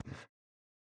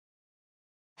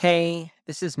Hey,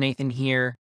 this is Nathan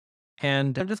here,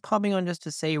 and I'm just popping on just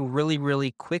to say really,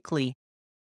 really quickly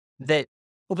that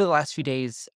over the last few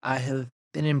days, I have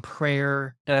been in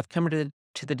prayer and I've come to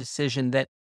the decision that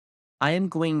I am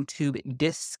going to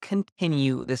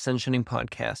discontinue the Sunshining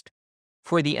podcast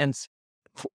for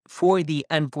for the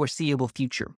unforeseeable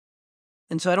future.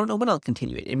 And so I don't know when I'll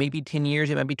continue it. It may be 10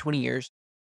 years, it might be 20 years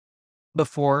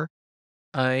before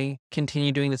I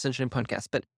continue doing the Sunshining podcast,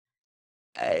 but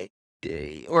I,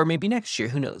 or maybe next year,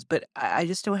 who knows? But I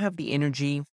just don't have the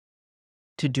energy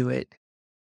to do it.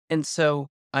 And so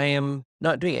I am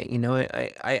not doing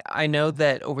it. I know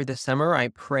that over the summer I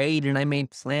prayed and I made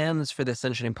plans for the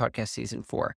Sunshine Podcast season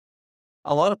 4.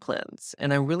 A lot of plans.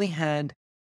 And I really had,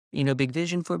 big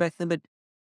vision for it back then, but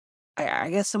I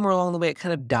guess somewhere along the way it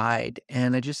kind of died.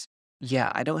 And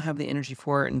I don't have the energy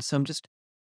for it. And so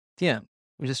yeah,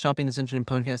 I'm just stopping the Sunshine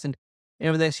Podcast. And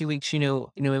over the next few weeks,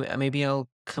 maybe I'll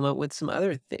come up with some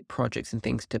other projects and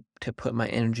things to put my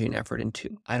energy and effort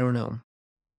into. I don't know.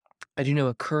 I do know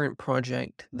a current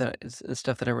project that is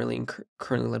stuff that I really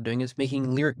currently love doing is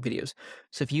making lyric videos.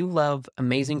 So if you love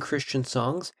amazing Christian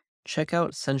songs, check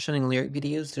out Sunshining lyric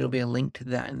videos. There'll be a link to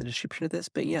that in the description of this.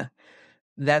 But yeah,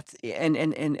 that's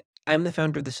and I'm the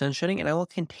founder of the Sunshining, and I will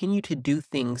continue to do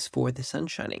things for the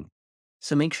Sunshining.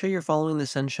 So make sure you're following the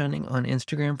Sunshining on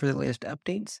Instagram for the latest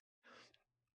updates.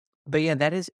 But yeah,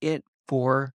 that is it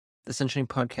for the Sunshine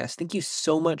Podcast. Thank you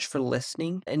so much for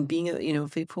listening and being a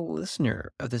faithful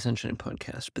listener of the Sunshine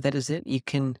Podcast. But that is it. You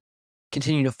can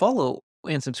continue to follow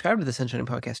and subscribe to the Sunshine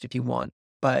Podcast if you want,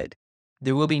 but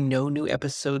there will be no new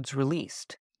episodes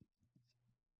released.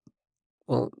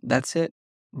 Well, that's it.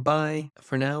 Bye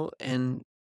for now, and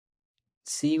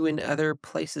see you in other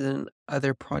places and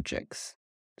other projects.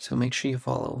 So make sure you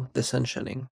follow the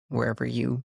Sunshining wherever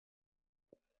you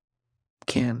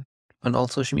can on all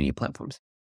social media platforms.